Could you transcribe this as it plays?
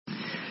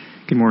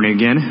Good morning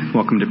again.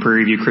 Welcome to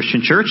Prairie View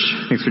Christian Church.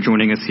 Thanks for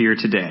joining us here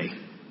today.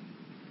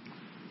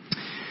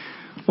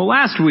 Well,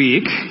 last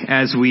week,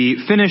 as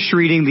we finished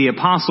reading the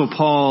Apostle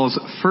Paul's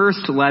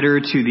first letter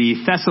to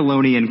the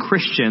Thessalonian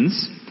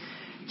Christians,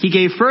 he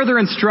gave further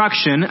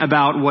instruction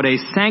about what a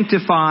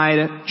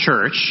sanctified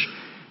church,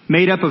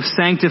 made up of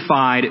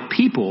sanctified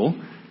people,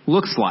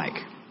 looks like.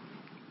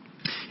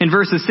 In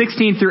verses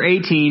 16 through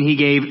 18, he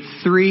gave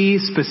three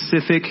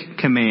specific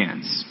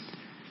commands.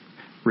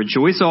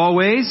 Rejoice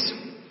always,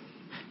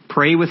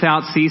 pray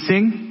without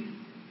ceasing,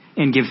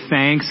 and give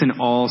thanks in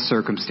all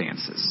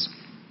circumstances.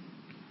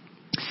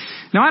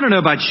 Now, I don't know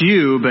about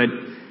you, but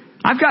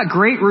I've got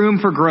great room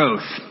for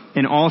growth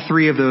in all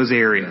three of those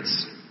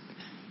areas.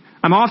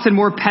 I'm often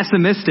more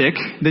pessimistic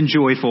than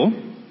joyful.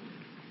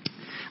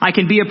 I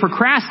can be a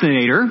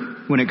procrastinator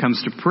when it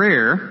comes to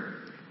prayer.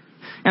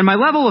 And my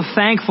level of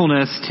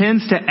thankfulness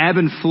tends to ebb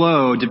and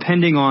flow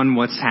depending on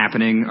what's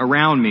happening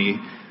around me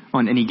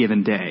on any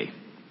given day.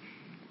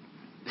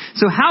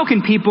 So how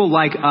can people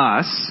like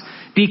us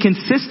be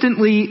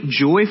consistently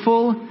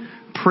joyful,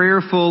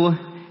 prayerful,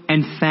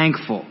 and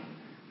thankful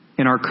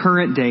in our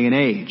current day and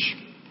age?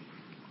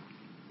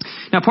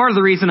 Now, part of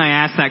the reason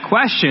I ask that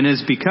question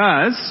is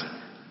because,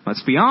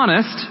 let's be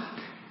honest,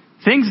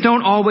 things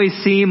don't always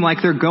seem like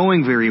they're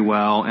going very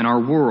well in our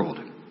world.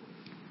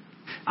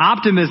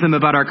 Optimism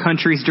about our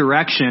country's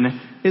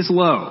direction is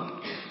low.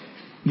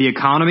 The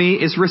economy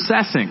is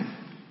recessing.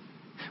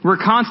 We're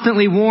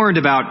constantly warned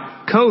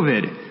about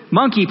COVID,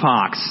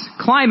 monkeypox,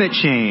 climate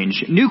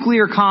change,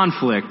 nuclear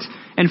conflict,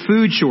 and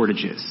food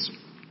shortages.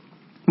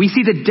 We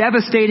see the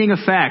devastating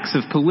effects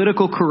of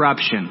political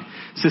corruption,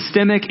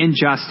 systemic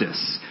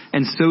injustice,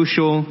 and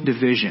social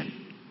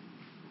division.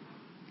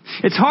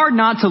 It's hard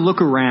not to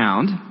look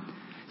around,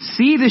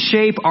 see the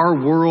shape our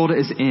world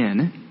is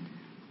in,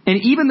 and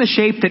even the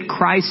shape that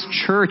Christ's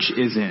church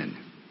is in,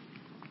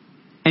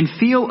 and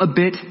feel a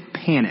bit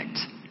panicked,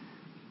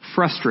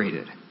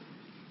 frustrated,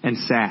 and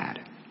sad.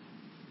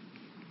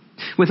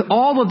 With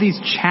all of these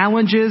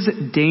challenges,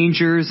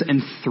 dangers,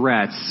 and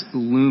threats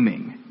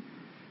looming,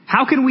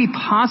 how can we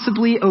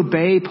possibly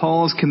obey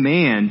Paul's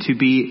command to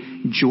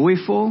be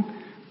joyful,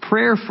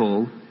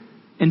 prayerful,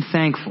 and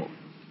thankful?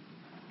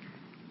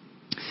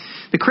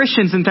 The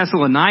Christians in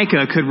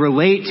Thessalonica could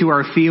relate to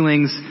our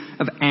feelings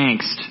of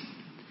angst.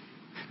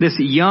 This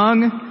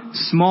young,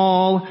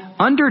 small,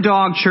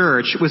 underdog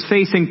church was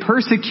facing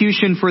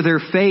persecution for their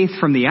faith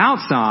from the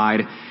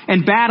outside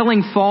and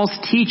battling false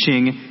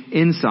teaching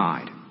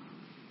inside.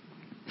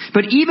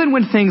 But even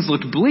when things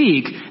looked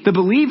bleak, the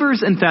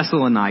believers in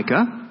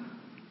Thessalonica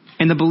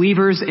and the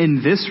believers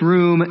in this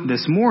room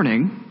this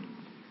morning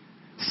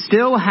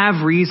still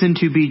have reason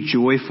to be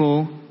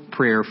joyful,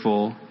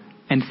 prayerful,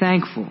 and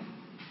thankful.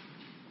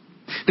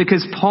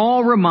 Because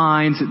Paul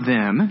reminds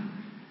them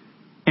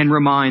and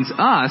reminds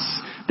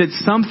us that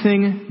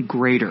something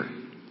greater,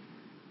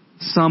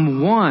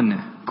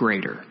 someone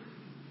greater,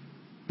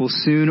 will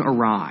soon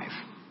arrive.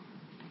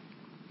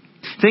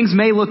 Things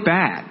may look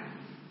bad.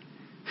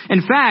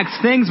 In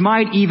fact, things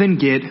might even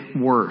get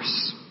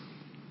worse.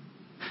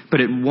 But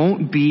it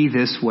won't be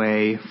this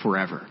way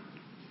forever.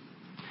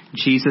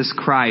 Jesus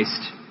Christ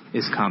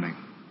is coming.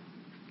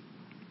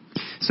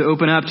 So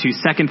open up to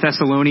 2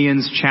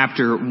 Thessalonians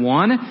chapter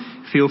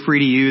 1. Feel free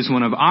to use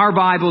one of our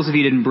Bibles if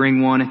you didn't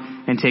bring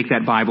one, and take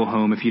that Bible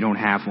home if you don't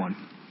have one.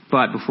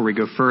 But before we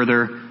go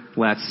further,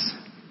 let's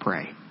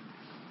pray.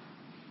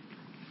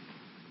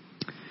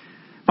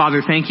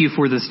 Father, thank you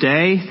for this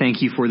day.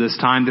 Thank you for this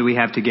time that we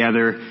have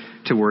together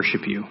to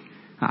worship you.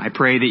 I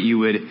pray that you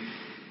would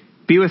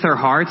be with our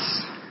hearts,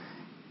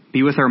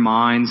 be with our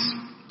minds,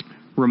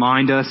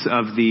 remind us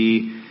of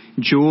the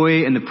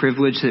joy and the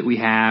privilege that we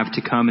have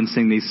to come and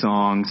sing these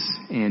songs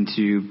and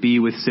to be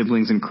with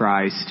siblings in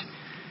Christ,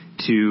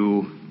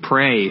 to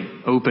pray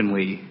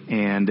openly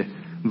and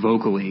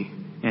vocally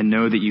and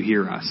know that you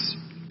hear us.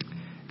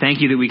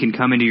 Thank you that we can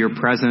come into your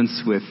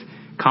presence with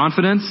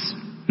confidence,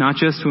 not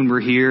just when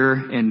we're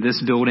here in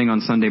this building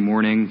on Sunday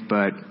morning,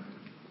 but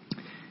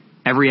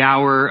every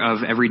hour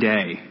of every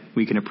day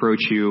we can approach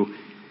you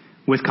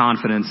with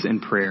confidence in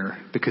prayer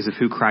because of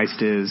who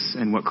Christ is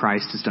and what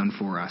Christ has done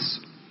for us.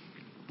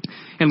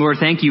 And Lord,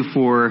 thank you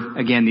for,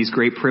 again, these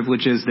great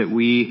privileges that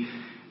we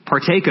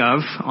partake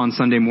of on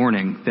Sunday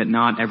morning that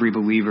not every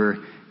believer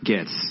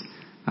gets.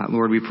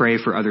 Lord, we pray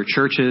for other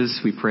churches.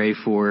 We pray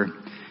for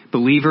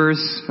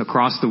believers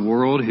across the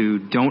world who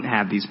don't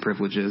have these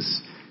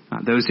privileges,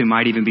 those who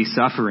might even be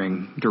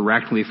suffering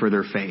directly for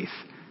their faith.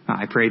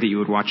 I pray that you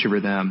would watch over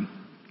them.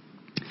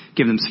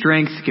 Give them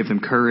strength, give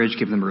them courage,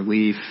 give them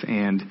relief,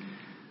 and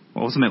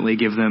ultimately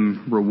give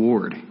them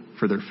reward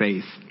for their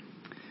faith.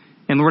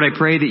 And Lord, I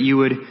pray that you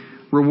would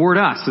reward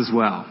us as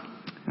well.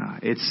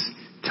 It's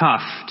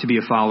tough to be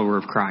a follower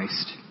of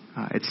Christ.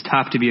 It's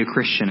tough to be a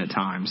Christian at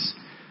times.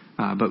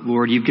 But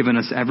Lord, you've given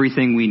us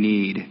everything we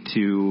need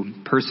to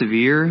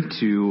persevere,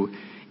 to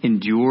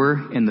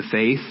endure in the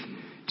faith,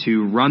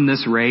 to run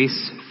this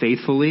race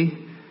faithfully.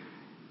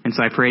 And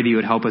so I pray that you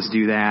would help us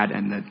do that,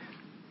 and that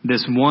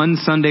this one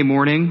Sunday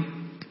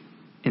morning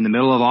in the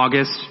middle of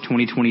August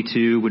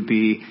 2022 would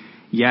be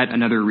yet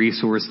another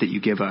resource that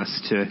you give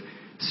us to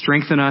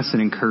strengthen us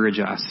and encourage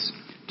us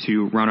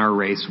to run our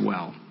race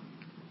well.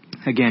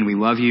 Again, we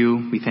love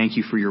you. We thank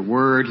you for your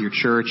word, your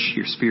church,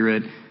 your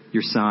spirit,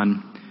 your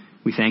son.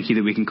 We thank you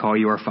that we can call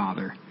you our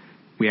Father.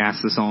 We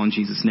ask this all in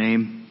Jesus'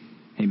 name.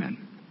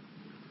 Amen.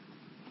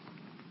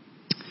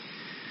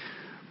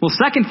 Well,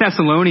 2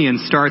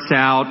 Thessalonians starts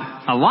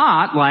out a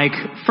lot like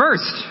 1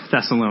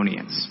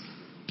 Thessalonians.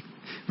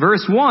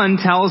 Verse 1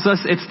 tells us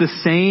it's the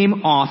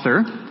same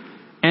author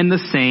and the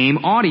same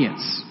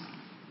audience.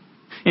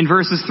 In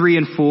verses 3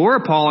 and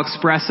 4, Paul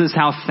expresses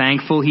how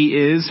thankful he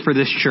is for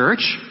this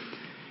church.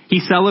 He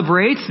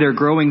celebrates their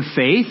growing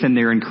faith and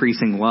their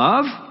increasing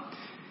love,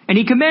 and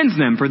he commends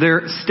them for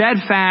their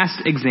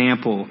steadfast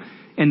example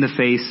in the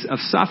face of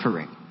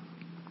suffering.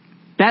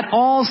 That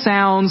all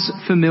sounds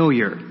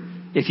familiar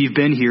if you've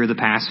been here the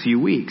past few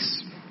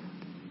weeks.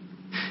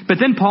 But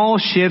then Paul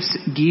shifts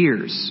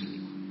gears.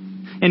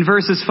 In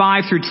verses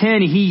 5 through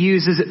 10, he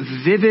uses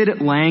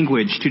vivid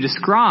language to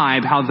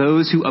describe how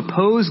those who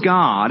oppose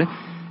God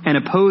and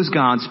oppose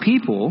God's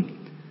people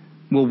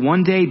will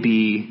one day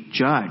be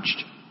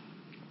judged.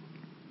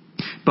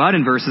 But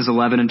in verses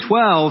 11 and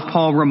 12,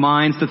 Paul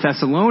reminds the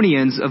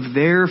Thessalonians of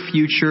their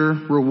future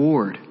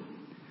reward.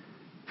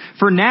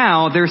 For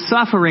now, their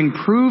suffering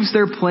proves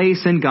their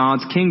place in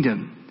God's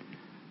kingdom.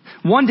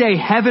 One day,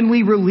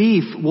 heavenly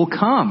relief will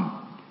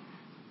come,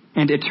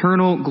 and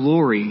eternal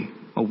glory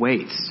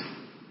awaits.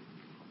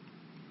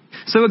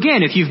 So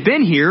again, if you've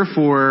been here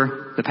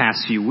for the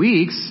past few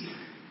weeks,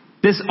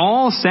 this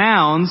all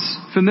sounds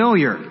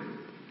familiar.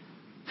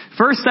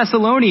 1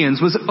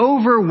 Thessalonians was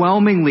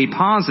overwhelmingly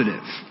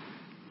positive,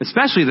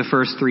 especially the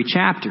first 3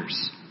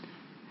 chapters.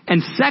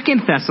 And 2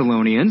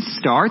 Thessalonians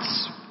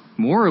starts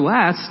more or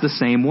less the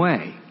same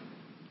way.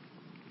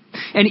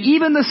 And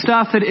even the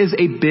stuff that is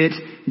a bit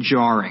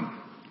jarring,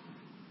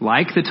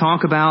 like the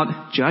talk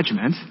about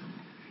judgment,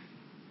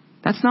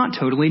 that's not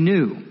totally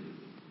new.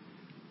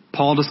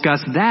 Paul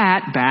discussed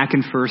that back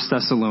in 1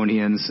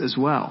 Thessalonians as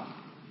well.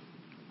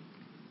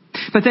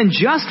 But then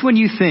just when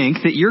you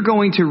think that you're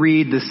going to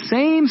read the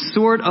same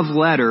sort of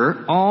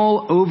letter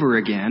all over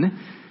again,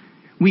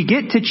 we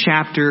get to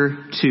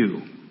chapter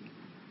 2.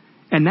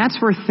 And that's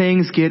where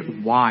things get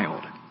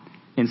wild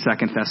in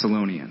 2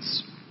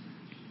 Thessalonians.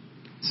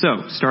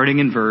 So, starting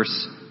in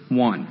verse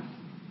 1.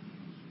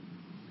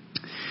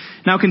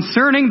 Now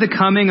concerning the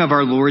coming of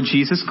our Lord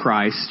Jesus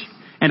Christ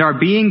and our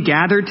being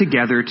gathered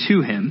together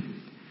to him,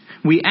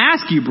 we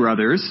ask you,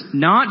 brothers,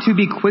 not to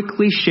be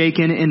quickly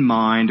shaken in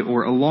mind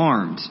or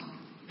alarmed,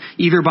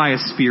 either by a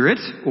spirit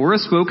or a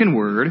spoken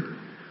word,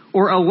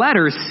 or a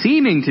letter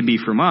seeming to be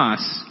from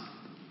us,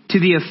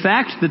 to the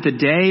effect that the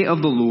day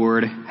of the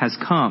Lord has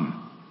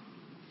come.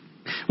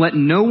 Let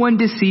no one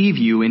deceive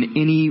you in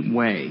any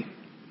way,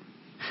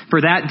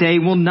 for that day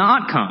will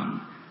not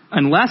come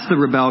unless the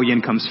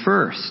rebellion comes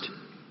first,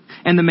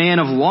 and the man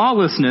of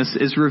lawlessness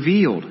is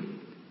revealed,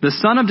 the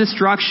son of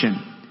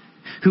destruction,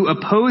 who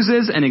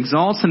opposes and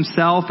exalts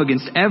himself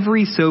against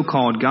every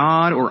so-called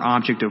God or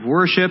object of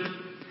worship,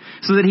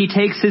 so that he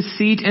takes his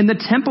seat in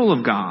the temple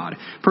of God,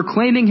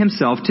 proclaiming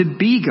himself to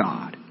be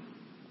God.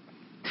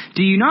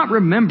 Do you not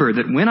remember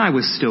that when I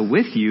was still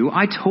with you,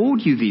 I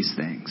told you these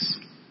things?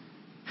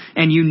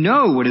 And you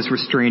know what is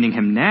restraining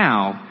him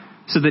now,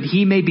 so that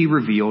he may be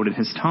revealed in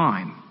his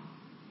time.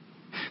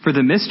 For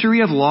the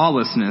mystery of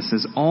lawlessness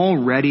is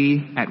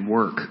already at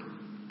work.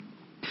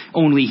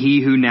 Only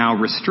he who now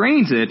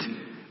restrains it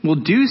will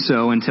do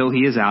so until he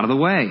is out of the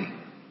way.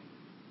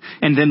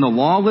 And then the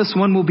lawless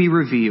one will be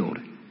revealed,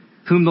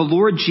 whom the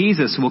Lord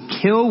Jesus will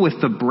kill with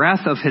the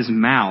breath of his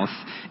mouth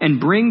and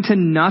bring to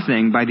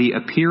nothing by the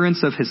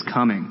appearance of his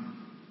coming.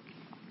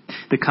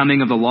 The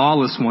coming of the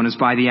lawless one is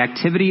by the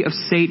activity of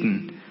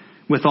Satan,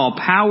 with all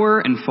power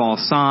and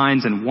false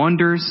signs and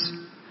wonders,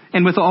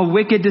 and with all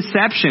wicked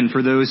deception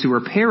for those who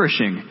are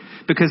perishing,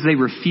 because they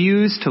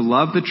refuse to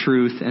love the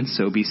truth and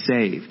so be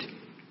saved.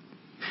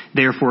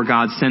 Therefore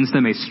God sends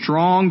them a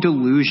strong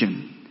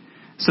delusion,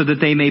 so that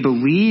they may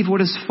believe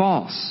what is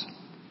false,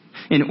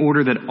 in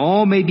order that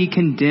all may be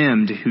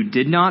condemned who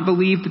did not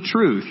believe the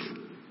truth,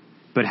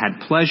 but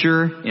had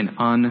pleasure in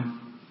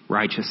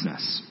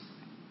unrighteousness.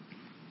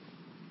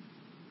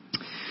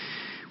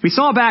 We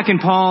saw back in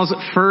Paul's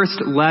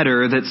first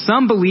letter that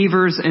some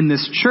believers in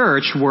this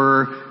church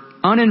were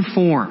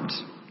uninformed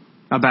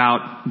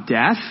about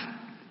death,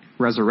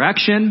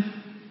 resurrection,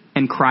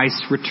 and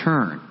Christ's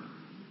return.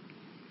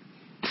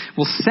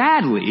 Well,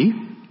 sadly,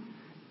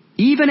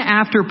 even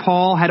after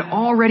Paul had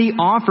already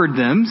offered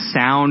them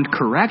sound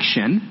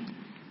correction,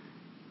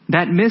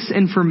 that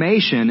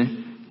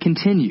misinformation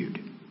continued.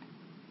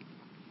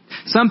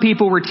 Some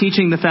people were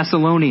teaching the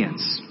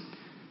Thessalonians,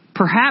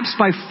 perhaps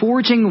by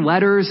forging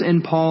letters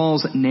in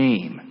Paul's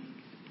name,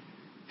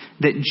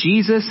 that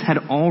Jesus had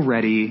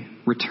already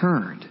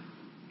returned.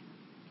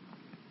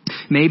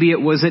 Maybe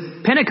it was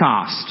at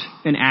Pentecost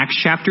in Acts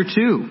chapter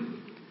 2.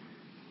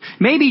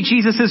 Maybe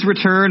Jesus'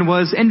 return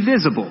was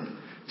invisible,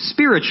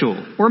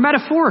 spiritual, or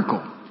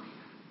metaphorical.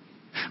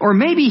 Or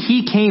maybe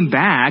he came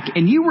back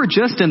and you were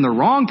just in the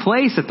wrong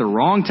place at the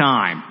wrong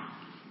time.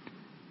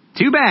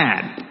 Too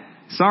bad.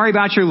 Sorry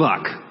about your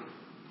luck.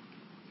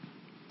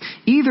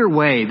 Either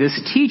way, this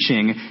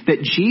teaching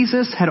that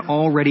Jesus had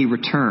already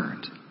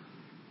returned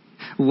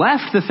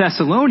left the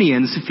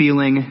Thessalonians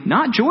feeling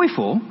not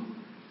joyful,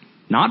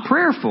 not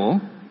prayerful,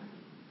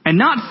 and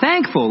not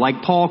thankful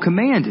like Paul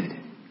commanded,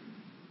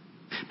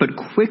 but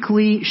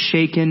quickly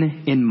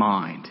shaken in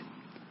mind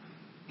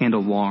and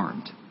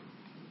alarmed.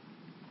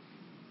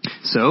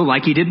 So,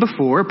 like he did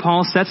before,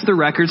 Paul sets the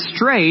record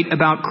straight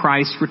about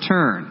Christ's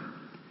return.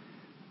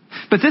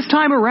 But this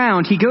time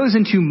around, he goes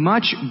into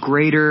much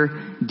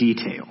greater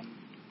detail.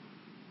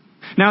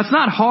 Now, it's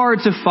not hard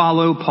to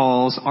follow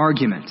Paul's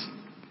argument.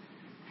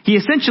 He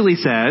essentially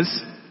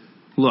says,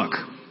 look,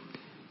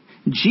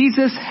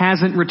 Jesus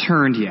hasn't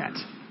returned yet.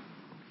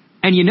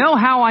 And you know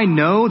how I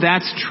know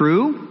that's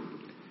true?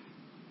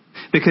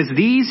 Because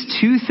these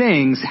two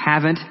things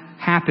haven't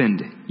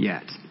happened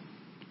yet.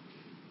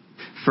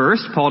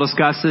 First, Paul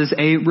discusses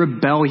a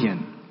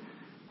rebellion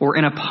or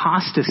an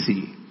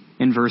apostasy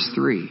in verse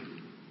 3.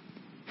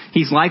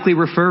 He's likely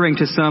referring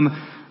to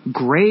some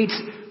great,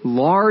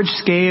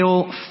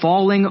 large-scale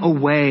falling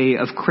away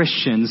of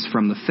Christians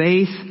from the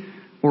faith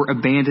or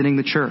abandoning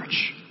the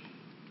church.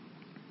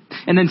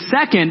 And then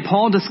second,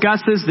 Paul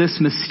discusses this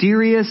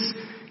mysterious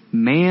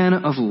man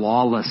of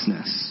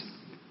lawlessness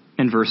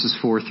in verses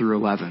 4 through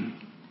 11.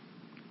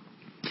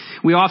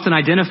 We often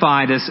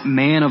identify this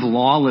man of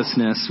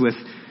lawlessness with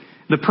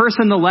the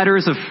person the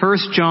letters of 1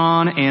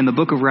 John and the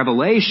book of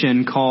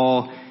Revelation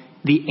call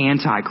the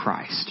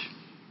Antichrist.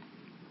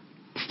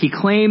 He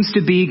claims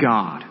to be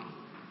God,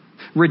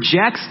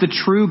 rejects the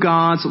true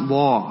God's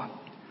law,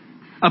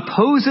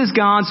 opposes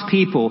God's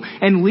people,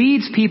 and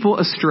leads people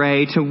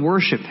astray to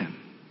worship him.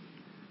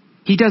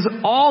 He does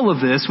all of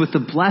this with the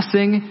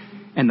blessing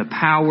and the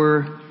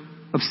power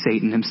of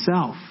Satan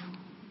himself.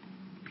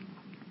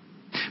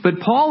 But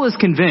Paul is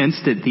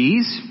convinced that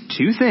these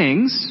two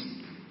things,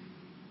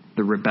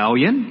 the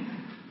rebellion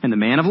and the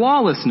man of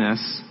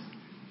lawlessness,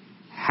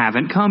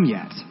 haven't come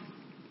yet.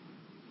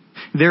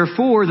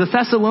 Therefore, the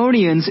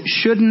Thessalonians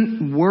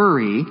shouldn't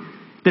worry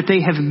that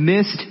they have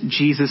missed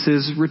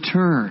Jesus'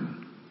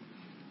 return.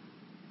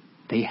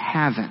 They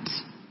haven't.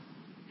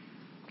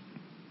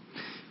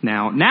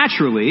 Now,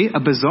 naturally, a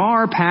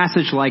bizarre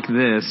passage like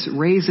this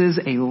raises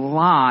a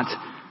lot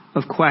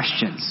of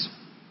questions,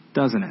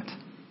 doesn't it?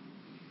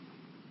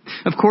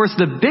 Of course,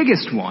 the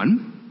biggest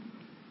one,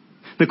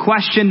 the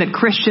question that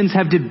Christians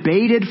have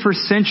debated for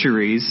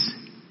centuries,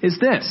 is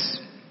this: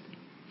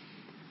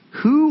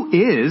 who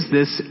is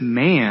this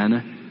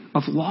man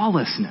of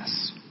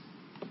lawlessness?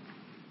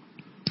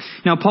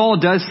 Now, Paul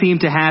does seem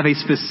to have a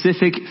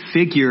specific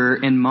figure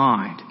in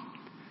mind.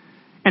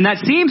 And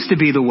that seems to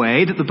be the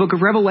way that the book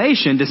of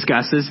Revelation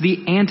discusses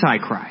the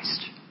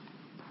Antichrist.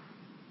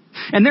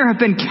 And there have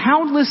been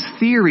countless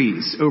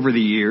theories over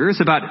the years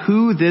about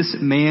who this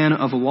man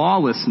of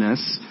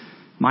lawlessness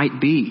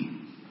might be.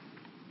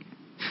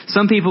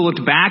 Some people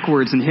looked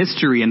backwards in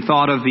history and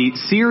thought of the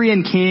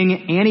Syrian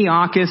king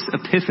Antiochus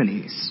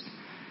Epiphanes,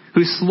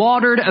 who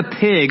slaughtered a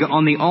pig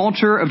on the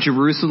altar of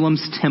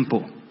Jerusalem's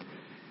temple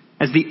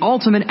as the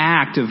ultimate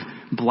act of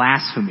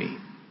blasphemy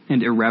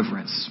and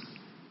irreverence.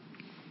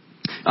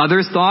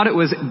 Others thought it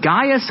was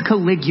Gaius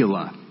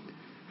Caligula,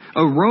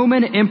 a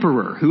Roman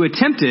emperor who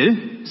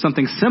attempted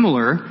something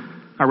similar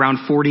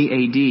around 40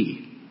 AD.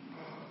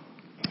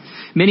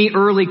 Many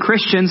early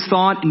Christians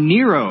thought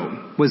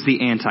Nero was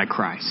the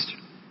Antichrist.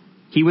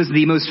 He was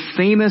the most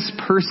famous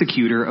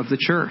persecutor of the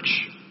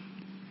church.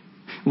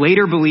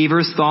 Later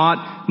believers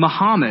thought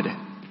Muhammad,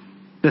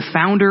 the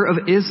founder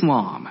of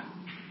Islam,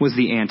 was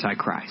the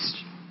Antichrist.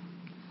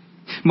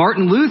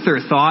 Martin Luther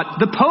thought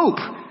the Pope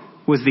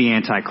was the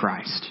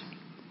Antichrist.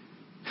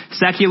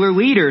 Secular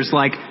leaders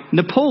like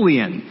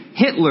Napoleon,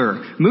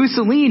 Hitler,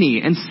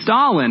 Mussolini, and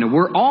Stalin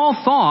were all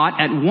thought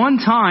at one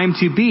time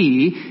to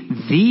be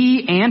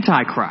the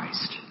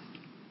Antichrist.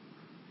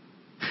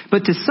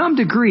 But to some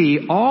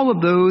degree, all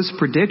of those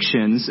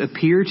predictions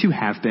appear to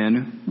have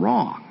been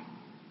wrong.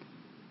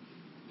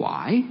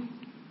 Why?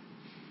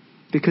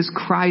 Because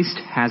Christ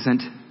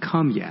hasn't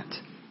come yet.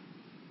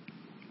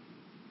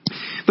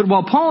 But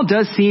while Paul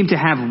does seem to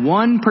have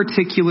one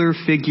particular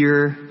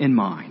figure in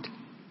mind,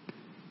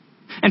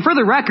 and for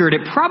the record,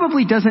 it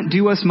probably doesn't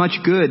do us much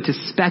good to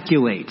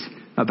speculate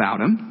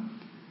about him,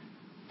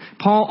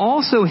 Paul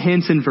also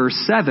hints in verse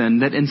 7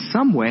 that in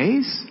some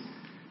ways,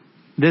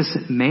 this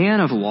man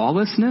of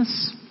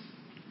lawlessness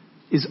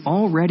is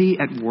already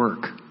at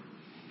work.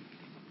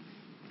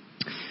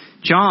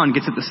 John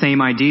gets at the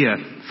same idea.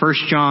 1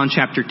 John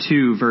chapter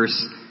 2,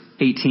 verse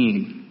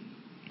 18.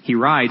 He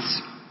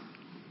writes,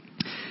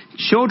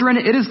 "Children,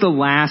 it is the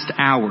last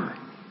hour.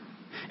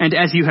 And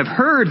as you have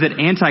heard that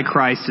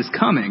Antichrist is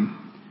coming,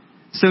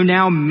 so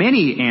now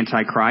many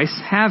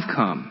Antichrists have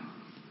come.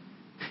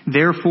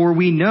 Therefore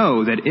we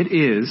know that it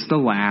is the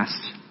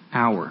last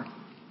hour."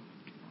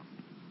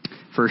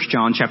 1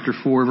 John chapter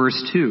 4,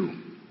 verse 2.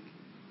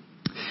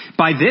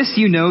 "By this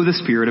you know the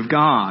Spirit of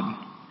God.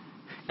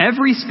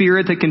 Every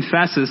spirit that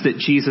confesses that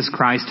Jesus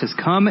Christ has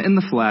come in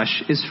the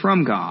flesh is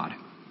from God.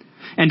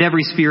 And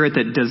every spirit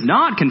that does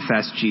not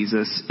confess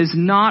Jesus is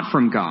not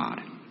from God.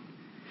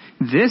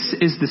 This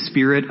is the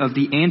spirit of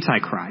the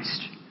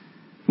Antichrist,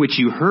 which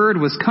you heard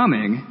was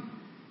coming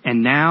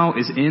and now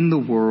is in the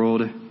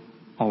world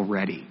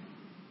already.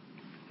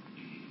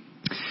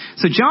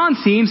 So John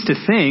seems to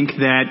think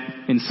that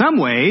in some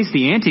ways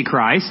the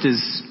Antichrist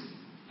is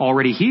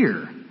already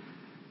here,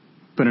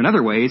 but in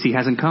other ways he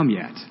hasn't come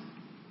yet.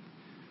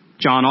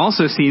 John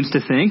also seems to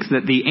think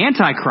that the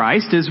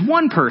Antichrist is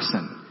one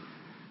person,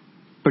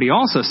 but he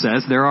also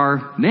says there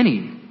are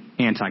many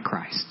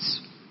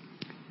Antichrists.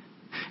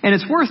 And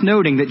it's worth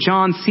noting that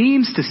John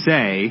seems to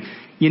say,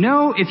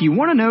 if you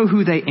want to know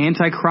who the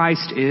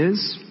Antichrist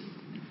is,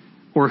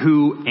 or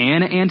who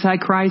an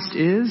Antichrist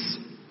is,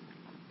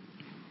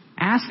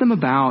 ask them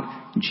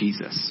about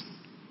Jesus.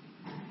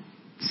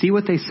 See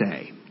what they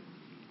say.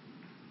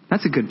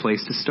 That's a good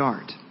place to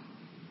start.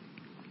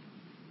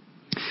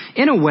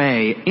 In a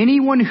way,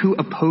 anyone who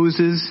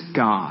opposes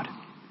God,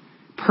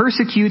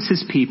 persecutes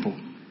his people,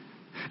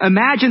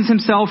 imagines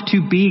himself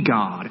to be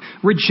God,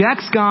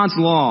 rejects God's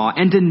law,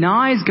 and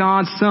denies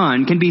God's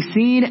Son can be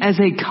seen as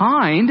a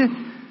kind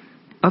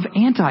of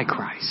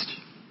Antichrist.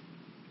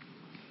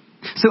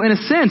 So in a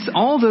sense,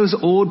 all those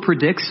old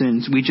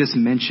predictions we just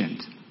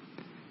mentioned,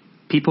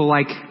 people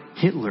like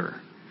Hitler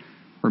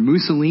or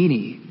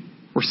Mussolini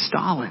or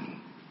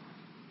Stalin,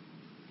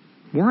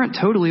 weren't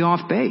totally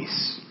off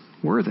base,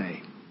 were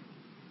they?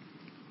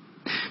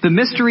 The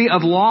mystery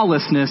of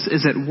lawlessness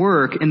is at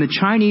work in the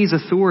Chinese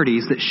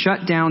authorities that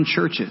shut down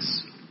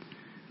churches.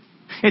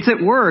 It's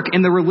at work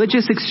in the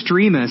religious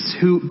extremists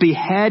who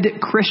behead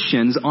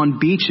Christians on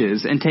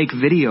beaches and take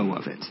video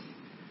of it.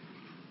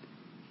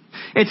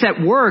 It's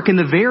at work in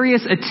the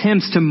various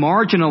attempts to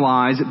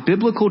marginalize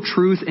biblical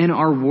truth in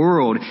our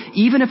world,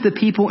 even if the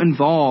people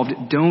involved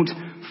don't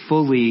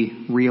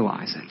fully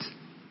realize it.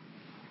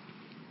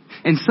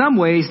 In some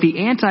ways,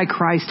 the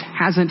Antichrist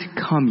hasn't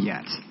come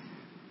yet,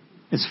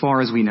 as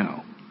far as we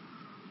know.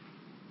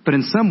 But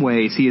in some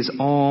ways, he is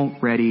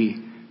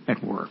already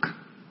at work.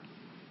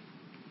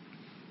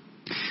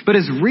 But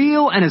as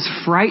real and as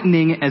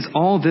frightening as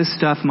all this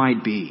stuff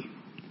might be,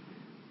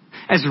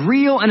 as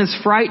real and as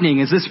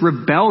frightening as this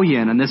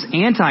rebellion and this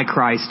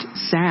Antichrist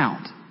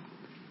sound,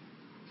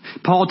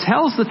 Paul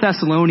tells the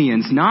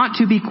Thessalonians not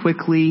to be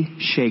quickly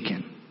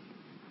shaken,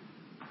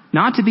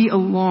 not to be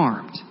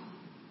alarmed.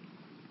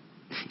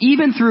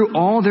 Even through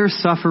all their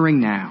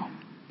suffering now,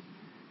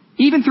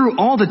 even through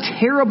all the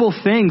terrible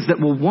things that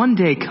will one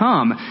day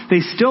come, they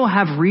still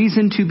have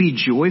reason to be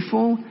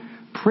joyful,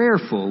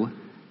 prayerful,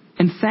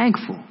 and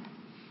thankful.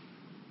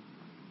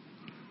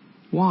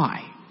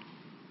 Why?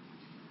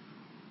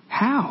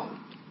 How?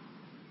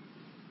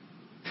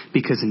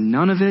 Because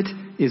none of it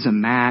is a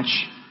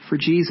match for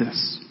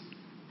Jesus.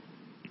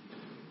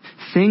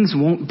 Things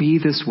won't be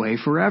this way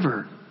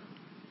forever.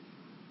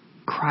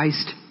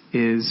 Christ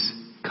is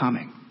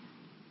coming.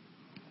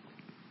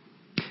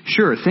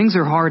 Sure, things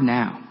are hard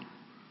now.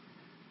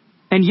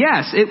 And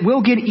yes, it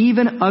will get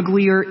even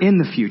uglier in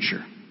the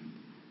future.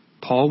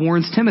 Paul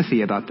warns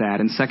Timothy about that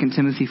in 2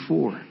 Timothy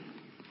 4.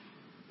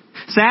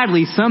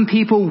 Sadly, some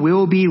people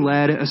will be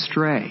led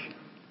astray.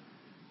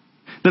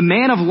 The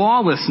man of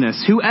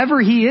lawlessness,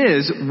 whoever he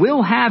is,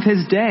 will have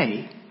his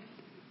day.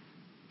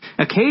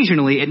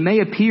 Occasionally, it may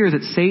appear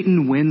that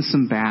Satan wins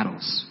some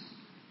battles.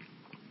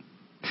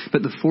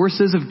 But the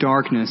forces of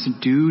darkness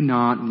do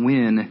not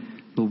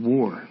win the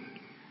war.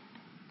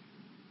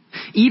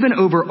 Even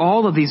over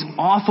all of these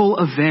awful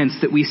events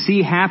that we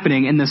see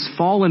happening in this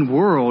fallen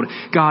world,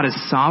 God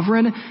is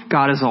sovereign,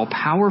 God is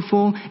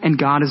all-powerful, and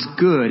God is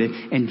good,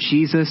 and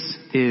Jesus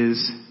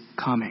is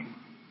coming.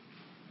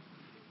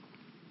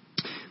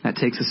 That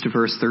takes us to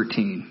verse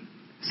 13,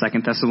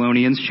 2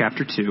 Thessalonians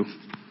chapter 2.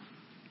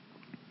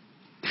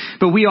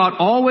 But we ought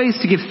always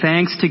to give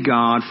thanks to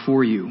God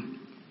for you,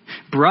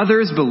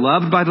 brothers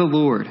beloved by the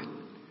Lord,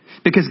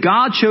 because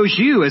God chose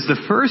you as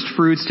the first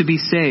fruits to be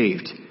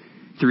saved,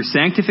 through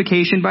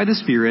sanctification by the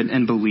Spirit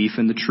and belief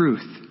in the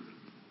truth.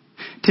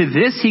 To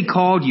this he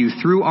called you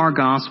through our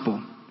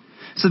gospel,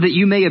 so that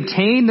you may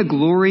obtain the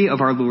glory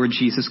of our Lord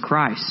Jesus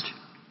Christ.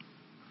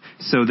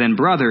 So then,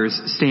 brothers,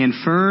 stand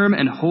firm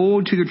and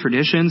hold to the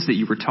traditions that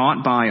you were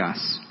taught by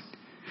us,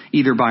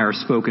 either by our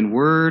spoken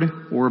word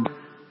or by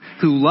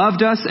who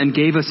loved us and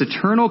gave us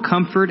eternal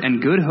comfort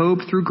and good hope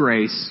through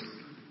grace.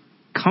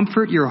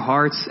 Comfort your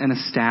hearts and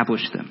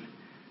establish them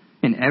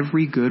in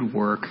every good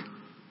work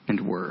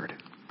and word.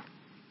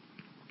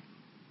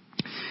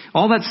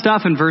 All that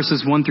stuff in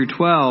verses 1 through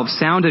 12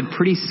 sounded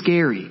pretty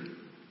scary.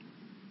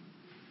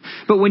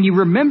 But when you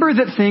remember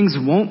that things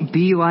won't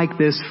be like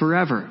this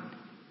forever,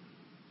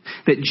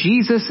 that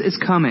Jesus is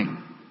coming,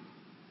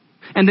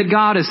 and that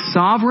God is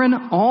sovereign,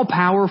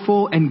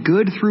 all-powerful, and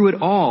good through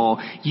it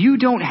all, you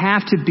don't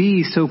have to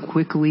be so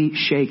quickly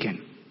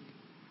shaken.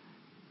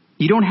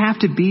 You don't have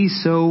to be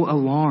so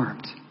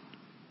alarmed.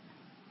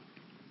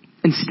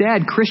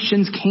 Instead,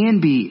 Christians can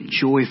be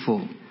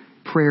joyful,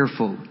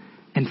 prayerful,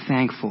 and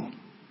thankful.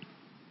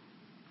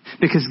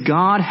 because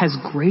God has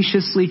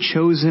graciously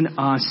chosen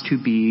us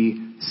to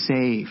be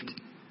saved.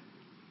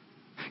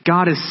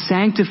 God is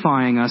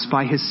sanctifying us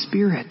by his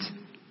Spirit.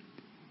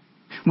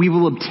 We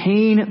will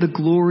obtain the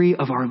glory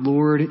of our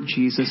Lord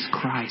Jesus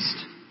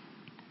Christ.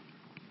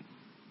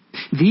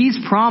 These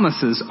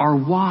promises are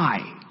why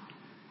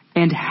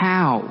and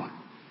how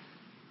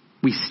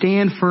we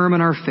stand firm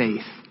in our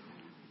faith,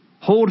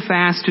 hold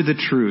fast to the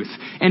truth,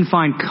 and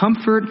find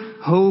comfort,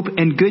 hope,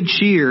 and good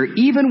cheer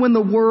even when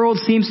the world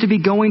seems to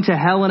be going to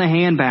hell in a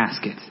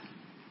handbasket.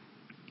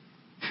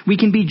 We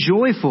can be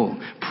joyful,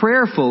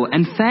 prayerful,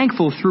 and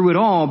thankful through it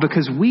all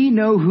because we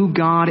know who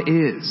God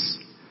is.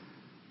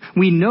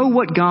 We know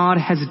what God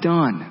has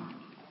done,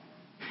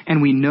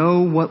 and we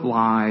know what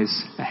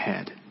lies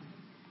ahead.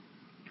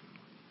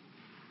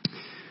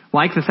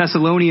 Like the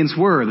Thessalonians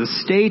were, the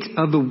state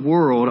of the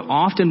world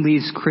often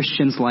leaves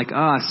Christians like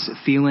us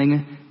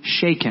feeling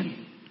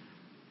shaken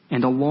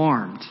and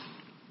alarmed.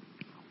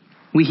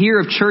 We hear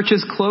of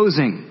churches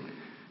closing,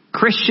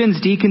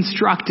 Christians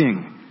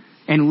deconstructing,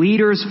 and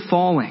leaders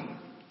falling.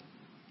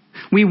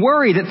 We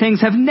worry that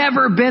things have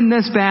never been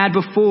this bad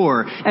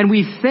before, and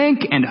we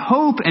think and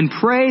hope and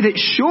pray that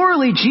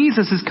surely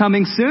Jesus is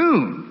coming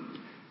soon.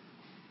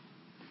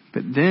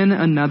 But then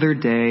another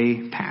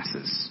day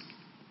passes.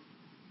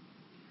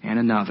 And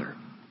another.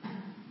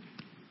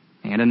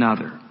 And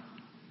another.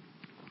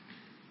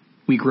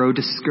 We grow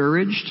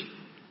discouraged,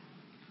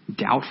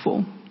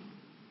 doubtful,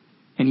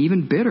 and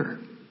even bitter.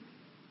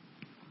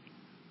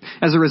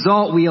 As a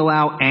result, we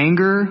allow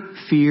anger,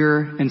 fear,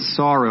 and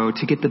sorrow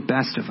to get the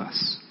best of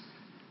us,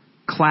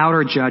 cloud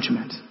our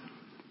judgment.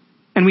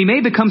 And we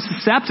may become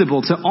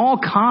susceptible to all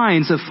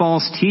kinds of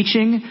false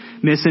teaching,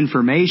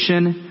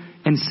 misinformation,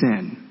 and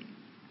sin.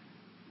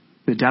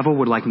 The devil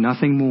would like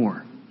nothing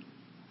more.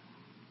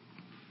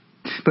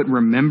 But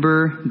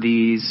remember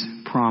these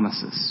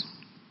promises.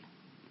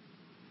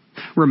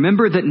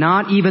 Remember that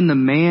not even the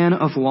man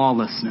of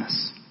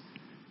lawlessness,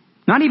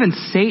 not even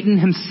Satan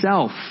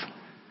himself,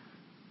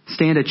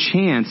 stand a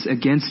chance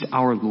against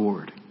our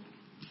Lord.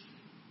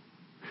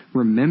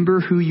 Remember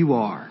who you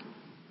are.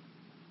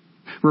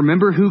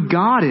 Remember who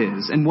God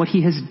is and what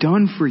he has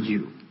done for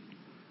you.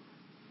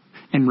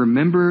 And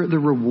remember the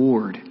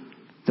reward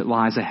that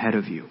lies ahead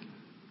of you.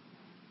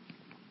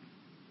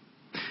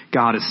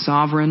 God is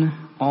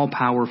sovereign,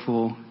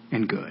 all-powerful,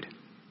 and good.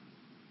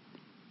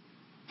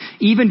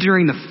 Even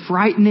during the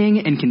frightening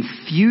and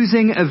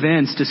confusing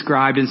events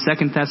described in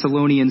 2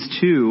 Thessalonians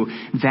 2,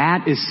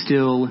 that is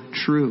still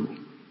true.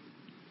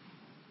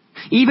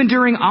 Even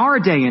during our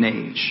day and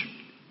age,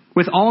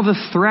 with all the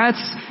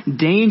threats,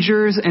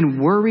 dangers,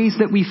 and worries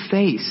that we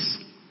face,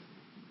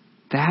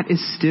 that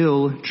is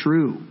still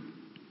true.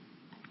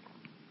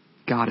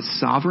 God is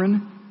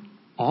sovereign,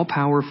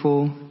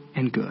 all-powerful,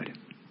 and good.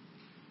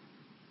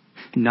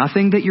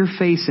 Nothing that you're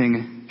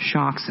facing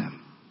shocks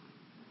him.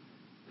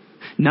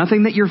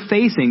 Nothing that you're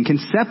facing can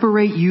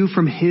separate you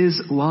from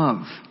his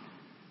love.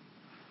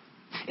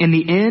 In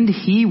the end,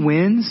 he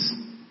wins,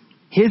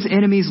 his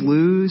enemies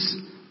lose,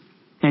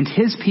 and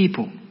his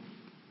people,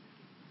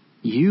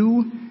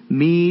 you,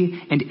 me,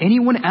 and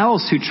anyone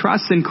else who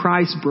trusts in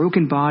Christ's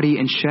broken body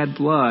and shed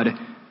blood,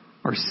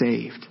 are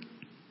saved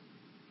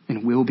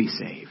and will be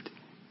saved.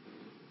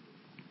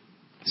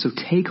 So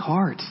take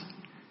heart.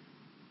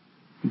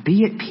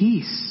 Be at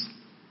peace.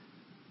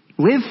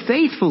 Live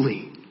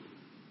faithfully.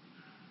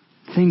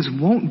 Things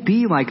won't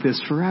be like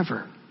this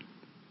forever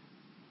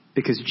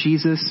because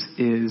Jesus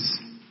is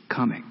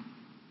coming.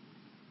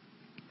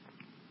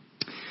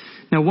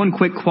 Now, one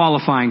quick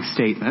qualifying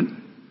statement.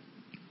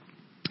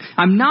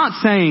 I'm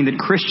not saying that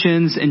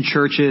Christians and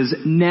churches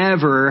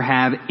never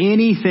have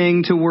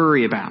anything to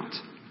worry about.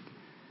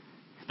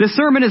 This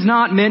sermon is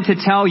not meant to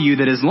tell you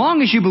that as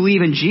long as you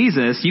believe in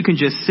Jesus, you can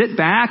just sit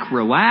back,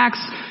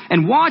 relax,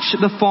 and watch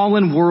the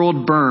fallen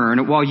world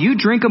burn while you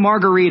drink a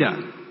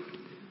margarita.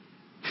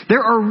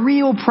 There are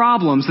real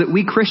problems that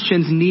we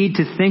Christians need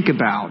to think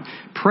about,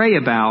 pray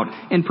about,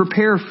 and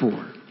prepare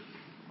for.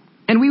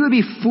 And we would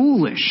be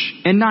foolish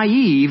and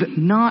naive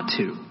not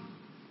to.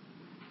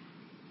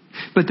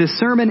 But this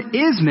sermon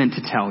is meant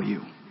to tell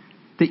you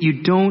that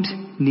you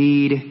don't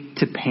need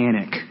to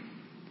panic.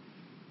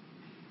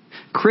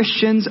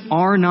 Christians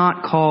are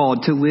not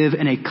called to live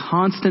in a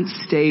constant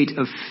state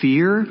of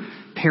fear,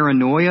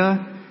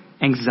 paranoia,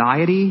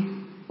 anxiety,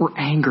 or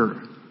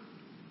anger.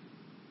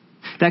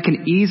 That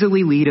can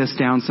easily lead us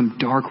down some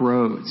dark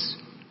roads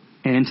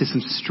and into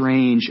some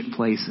strange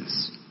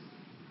places.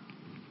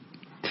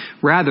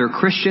 Rather,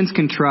 Christians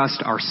can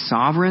trust our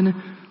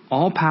sovereign,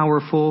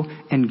 all-powerful,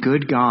 and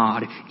good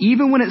God,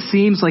 even when it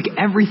seems like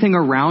everything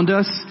around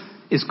us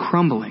is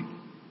crumbling.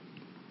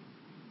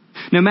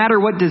 No matter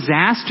what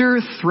disaster,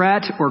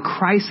 threat, or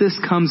crisis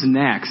comes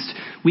next,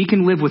 we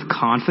can live with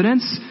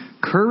confidence,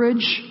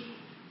 courage,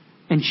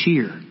 and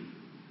cheer.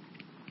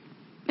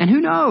 And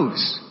who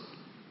knows?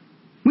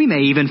 We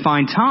may even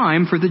find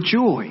time for the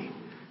joy,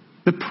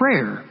 the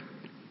prayer,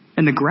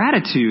 and the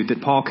gratitude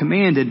that Paul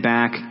commanded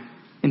back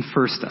in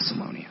 1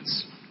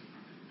 Thessalonians.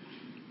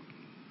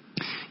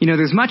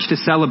 There's much to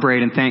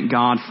celebrate and thank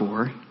God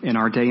for in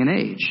our day and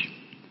age.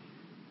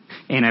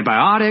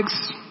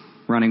 Antibiotics,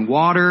 running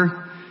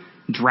water,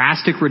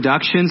 drastic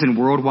reductions in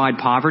worldwide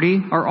poverty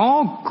are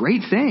all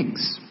great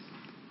things.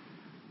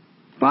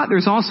 But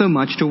there's also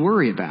much to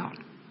worry about.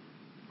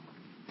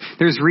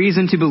 There's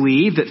reason to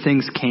believe that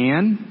things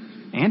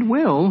can and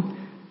will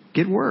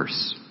get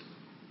worse.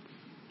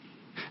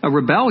 A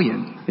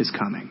rebellion is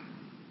coming.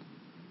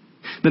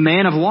 The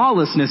man of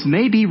lawlessness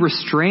may be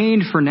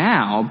restrained for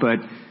now, but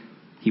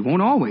he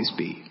won't always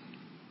be.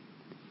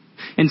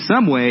 In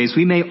some ways,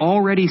 we may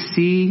already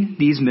see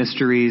these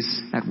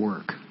mysteries at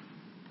work.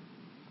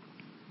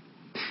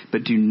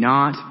 But do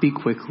not be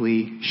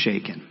quickly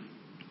shaken.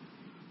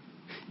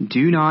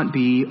 Do not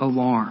be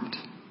alarmed.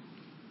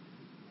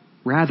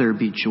 Rather,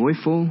 be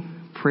joyful,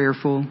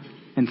 prayerful,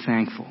 and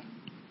thankful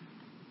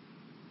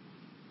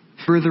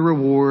for the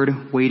reward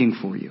waiting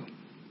for you.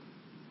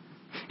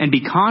 And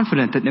be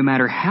confident that no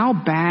matter how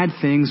bad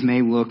things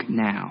may look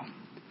now,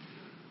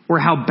 or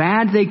how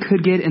bad they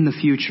could get in the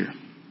future,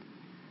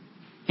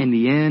 in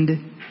the end,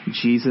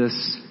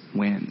 Jesus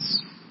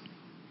wins.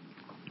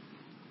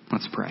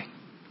 Let's pray.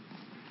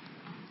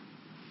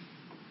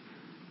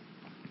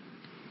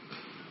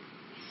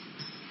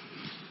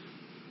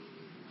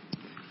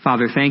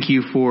 Father, thank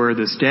you for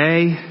this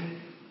day.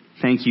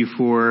 Thank you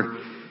for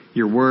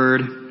your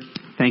word.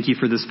 Thank you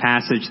for this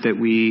passage that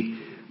we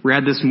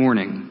read this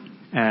morning,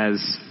 as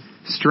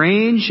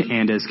strange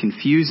and as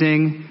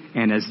confusing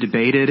and as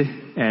debated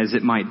as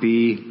it might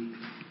be.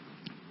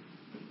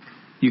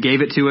 You gave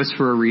it to us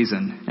for a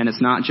reason, and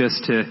it's not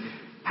just to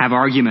have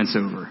arguments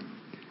over.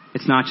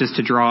 It's not just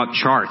to draw up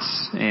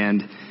charts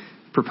and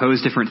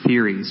propose different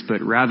theories,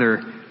 but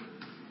rather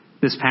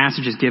this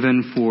passage is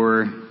given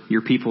for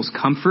your people's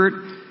comfort,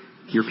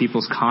 your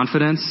people's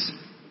confidence,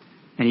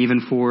 and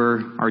even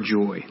for our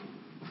joy.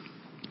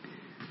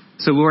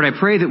 So, Lord, I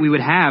pray that we would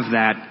have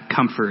that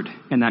comfort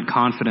and that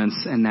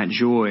confidence and that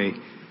joy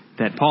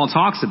that Paul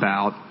talks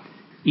about,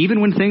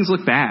 even when things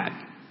look bad,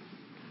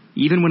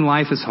 even when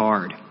life is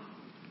hard.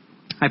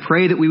 I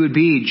pray that we would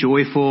be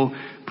joyful,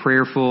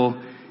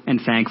 prayerful, and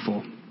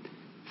thankful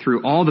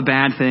through all the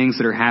bad things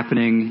that are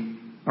happening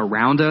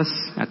around us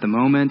at the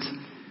moment,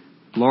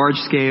 large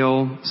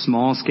scale,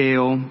 small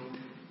scale,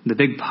 the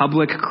big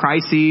public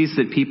crises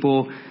that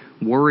people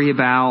worry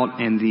about,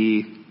 and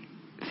the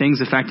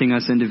things affecting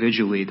us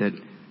individually that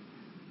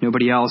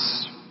nobody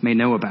else may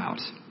know about,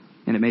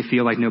 and it may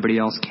feel like nobody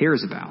else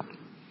cares about.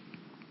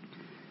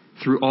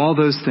 Through all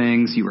those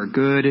things, you are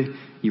good,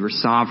 you are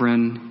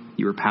sovereign,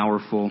 you are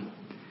powerful,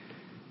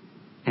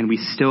 and we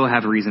still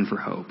have reason for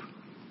hope.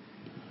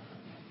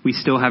 We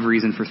still have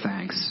reason for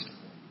thanks,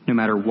 no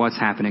matter what's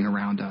happening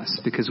around us,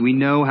 because we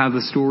know how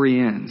the story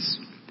ends.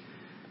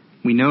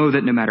 We know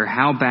that no matter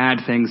how bad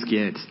things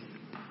get,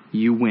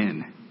 you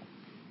win.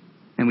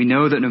 And we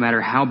know that no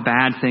matter how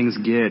bad things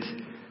get,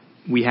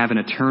 we have an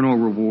eternal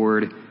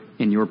reward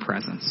in your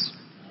presence.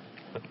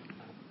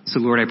 So,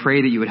 Lord, I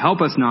pray that you would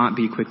help us not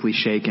be quickly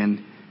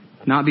shaken,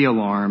 not be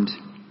alarmed.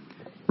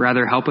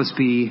 Rather, help us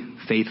be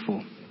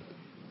faithful.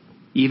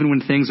 Even when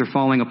things are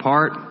falling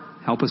apart,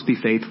 help us be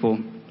faithful.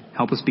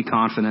 Help us be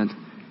confident.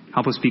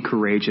 Help us be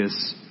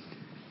courageous.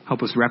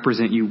 Help us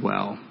represent you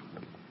well.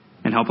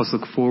 And help us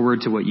look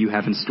forward to what you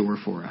have in store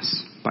for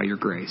us by your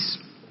grace.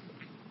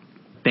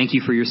 Thank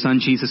you for your Son,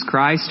 Jesus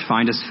Christ.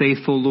 Find us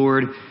faithful,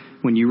 Lord,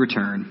 when you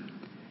return.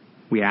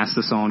 We ask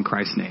this all in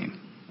Christ's name.